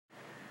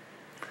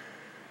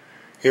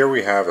Here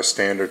we have a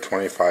standard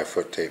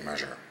 25-foot tape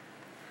measure.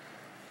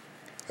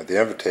 At the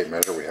end of the tape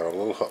measure we have a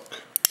little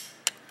hook.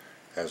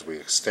 As we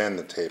extend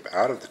the tape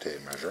out of the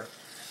tape measure,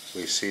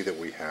 we see that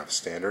we have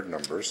standard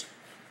numbers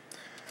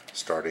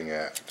starting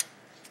at,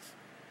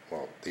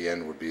 well, the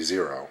end would be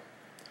 0.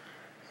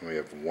 And we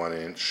have 1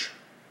 inch,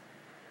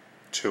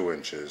 2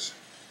 inches,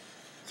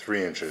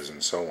 3 inches,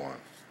 and so on.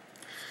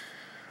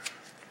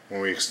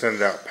 When we extend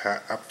it out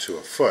up to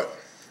a foot,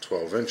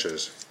 12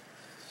 inches,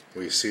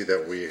 we see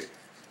that we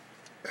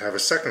have a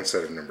second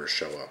set of numbers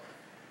show up.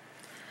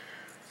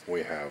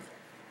 We have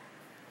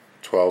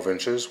 12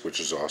 inches, which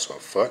is also a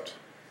foot,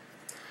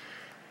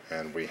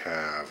 and we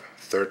have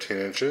 13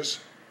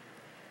 inches,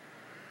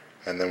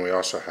 and then we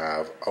also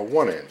have a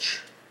 1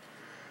 inch.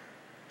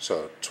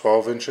 So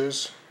 12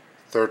 inches,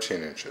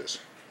 13 inches,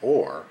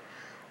 or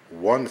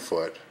 1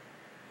 foot,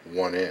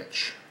 1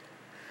 inch.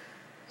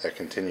 That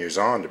continues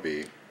on to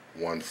be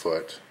 1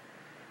 foot,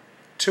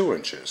 2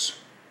 inches,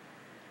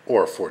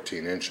 or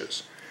 14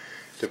 inches.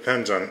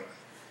 Depends on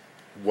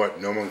what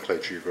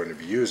nomenclature you're going to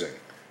be using,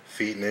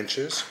 feet and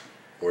inches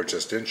or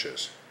just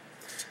inches.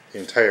 The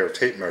entire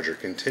tape measure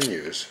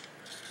continues,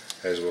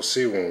 as we'll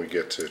see when we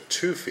get to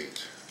 2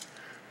 feet.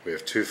 We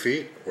have 2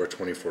 feet or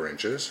 24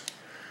 inches,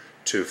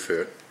 2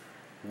 foot,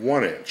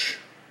 1 inch,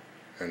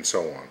 and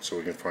so on. So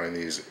we can find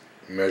these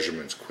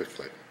measurements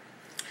quickly.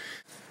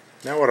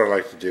 Now what I'd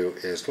like to do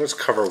is let's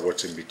cover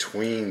what's in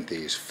between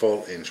these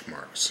full inch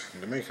marks.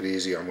 And to make it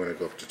easy, I'm going to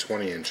go up to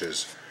 20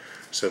 inches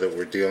so that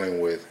we're dealing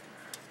with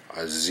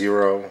a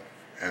 0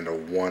 and a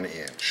 1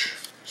 inch.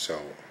 So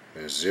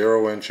there's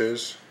 0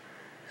 inches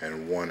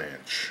and 1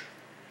 inch.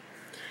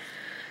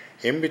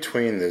 In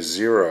between the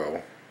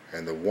 0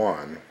 and the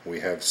 1, we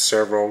have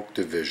several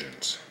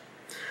divisions.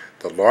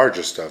 The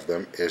largest of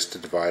them is to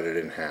divide it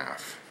in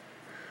half.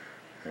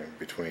 And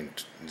between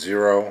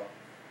 0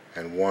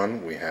 and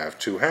 1, we have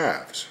 2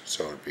 halves.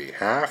 So it would be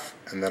half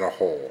and then a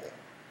whole.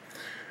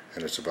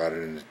 And it's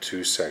divided into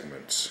 2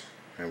 segments.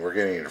 And we're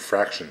getting into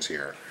fractions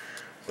here,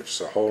 which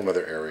is a whole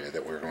other area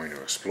that we're going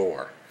to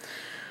explore.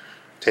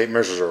 Tape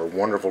measures are a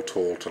wonderful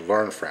tool to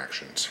learn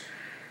fractions.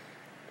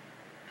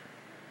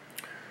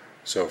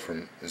 So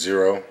from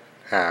 0,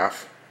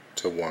 half,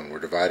 to 1, we're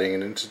dividing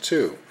it into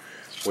 2,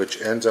 which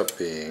ends up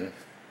being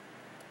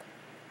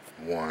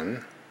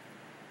 1/2.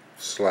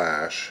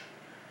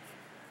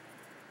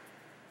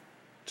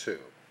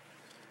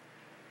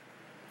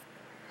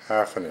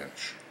 Half an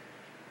inch.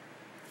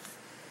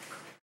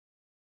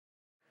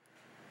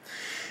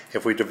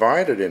 If we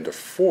divide it into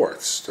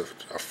fourths, to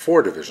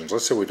 4 divisions,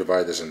 let's say we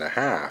divide this into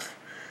half,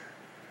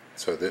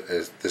 so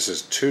this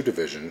is 2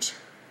 divisions,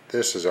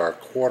 this is our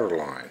quarter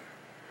line,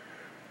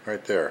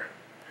 right there.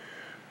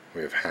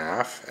 We have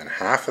half, and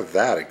half of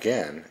that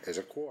again is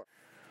a quarter.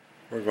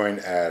 We're going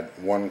to add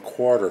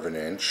 1/4 of an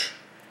inch,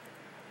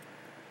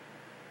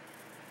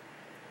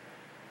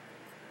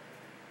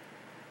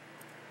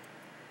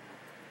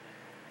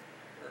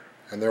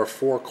 and there are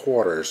 4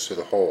 quarters to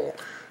the whole,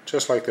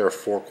 just like there are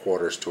 4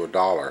 quarters to a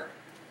dollar.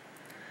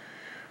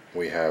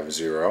 We have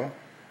 0,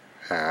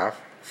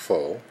 half,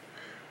 full.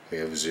 We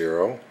have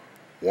 0,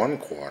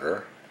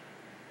 1/4,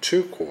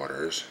 2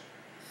 quarters,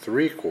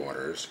 3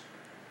 quarters,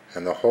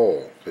 and the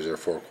whole, because there are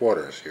 4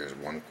 quarters. Here's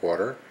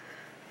 1/4,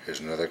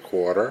 here's another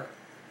quarter,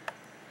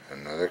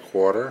 and another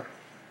quarter.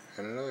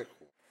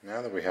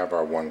 Now that we have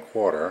our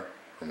 1/4,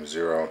 from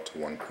 0 to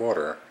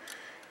 1/4,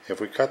 if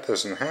we cut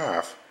this in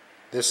half,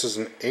 this is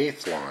an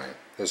eighth line.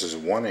 This is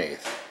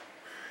 1/8.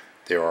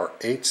 There are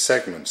 8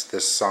 segments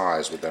this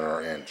size within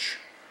our inch.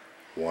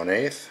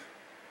 1/8,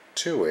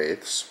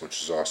 2/8,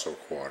 which is also a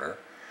quarter,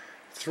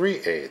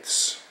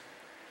 3/8,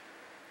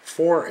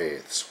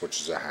 4/8, which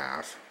is a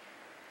half,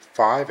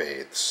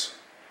 5/8,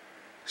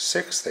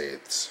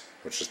 6/8,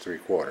 which is 3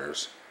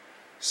 quarters,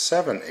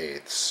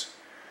 7/8,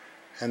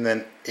 and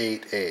then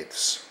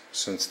 8/8.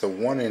 Since the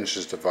 1 inch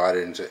is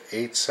divided into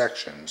 8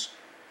 sections,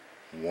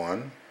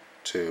 1,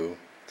 2,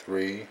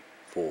 3,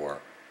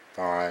 4,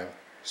 5,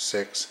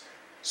 6,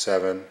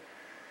 7,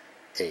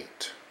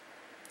 8.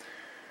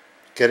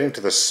 Getting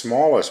to the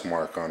smallest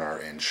mark on our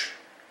inch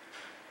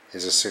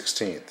is a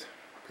 1/16.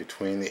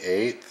 Between the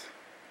 8th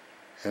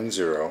and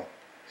 0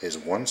 is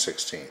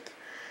 1/16.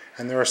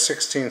 And there are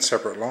 16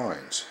 separate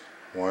lines.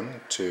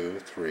 1, 2,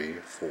 3,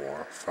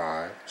 4,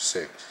 5,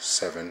 6,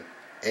 7,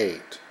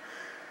 8,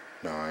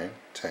 9,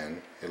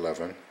 10,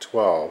 11,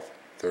 12,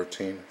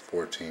 13,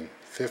 14,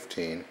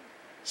 15,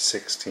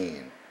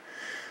 16.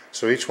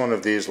 So each one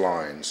of these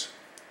lines,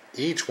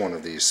 each one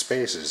of these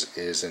spaces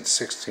is in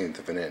 1/16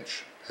 of an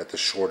inch at the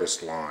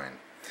shortest line.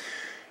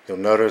 You'll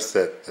notice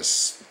that the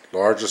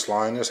largest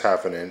line is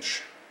half an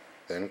inch,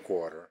 then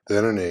quarter,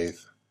 then an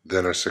eighth,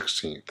 then a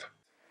 1/16.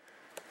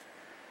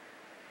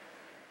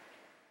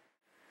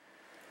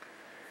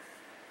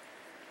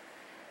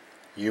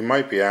 You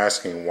might be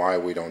asking why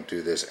we don't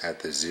do this at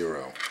the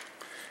 0.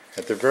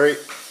 At the very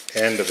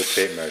end of the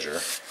tape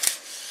measure,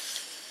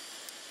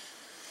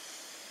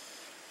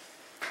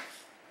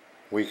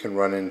 we can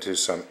run into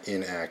some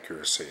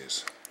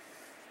inaccuracies.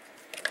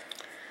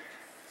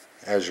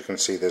 As you can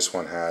see, this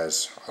one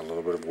has a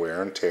little bit of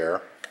wear and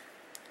tear,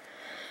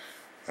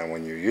 and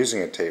when you're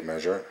using a tape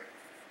measure,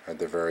 at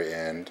the very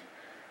end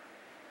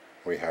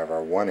we have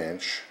our 1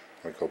 inch,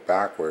 we go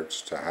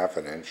backwards to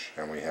 1/2 inch,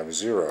 and we have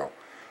 0.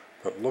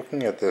 But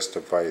looking at this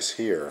device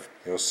here,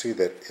 you'll see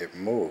that it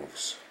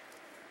moves,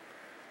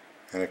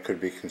 and it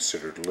could be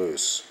considered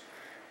loose.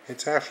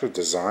 It's actually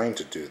designed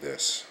to do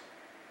this.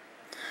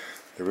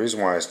 The reason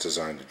why it's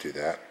designed to do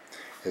that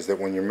is that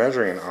when you're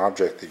measuring an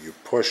object that you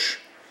push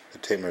the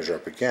tape measure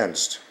up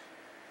against,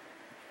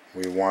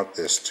 we want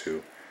this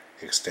to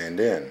extend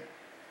in.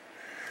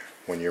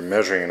 When you're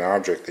measuring an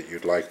object that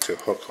you'd like to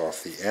hook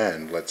off the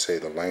end, let's say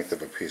the length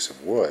of a piece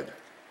of wood,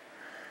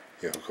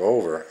 you hook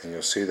over and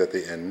you'll see that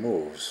the end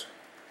moves.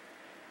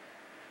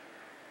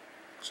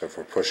 So if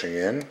we're pushing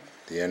in,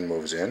 the end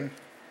moves in,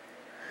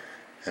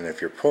 and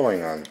if you're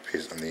pulling on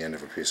the end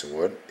of a piece of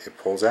wood, it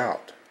pulls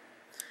out.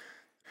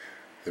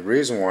 The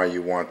reason why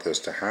you want this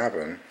to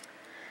happen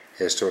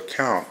is to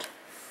account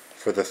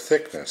for the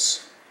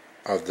thickness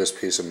of this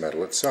piece of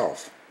metal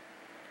itself.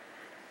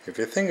 If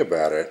you think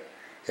about it,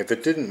 if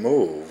it didn't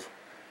move,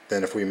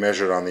 then if we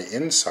measured on the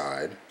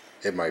inside,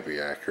 it might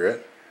be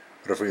accurate,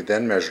 but if we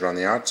then measured on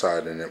the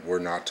outside and it were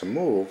not to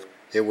move,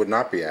 it would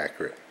not be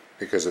accurate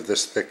because of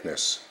this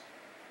thickness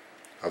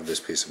of this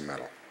piece of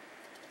metal.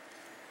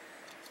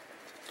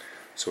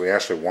 So we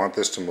actually want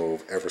this to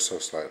move ever so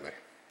slightly.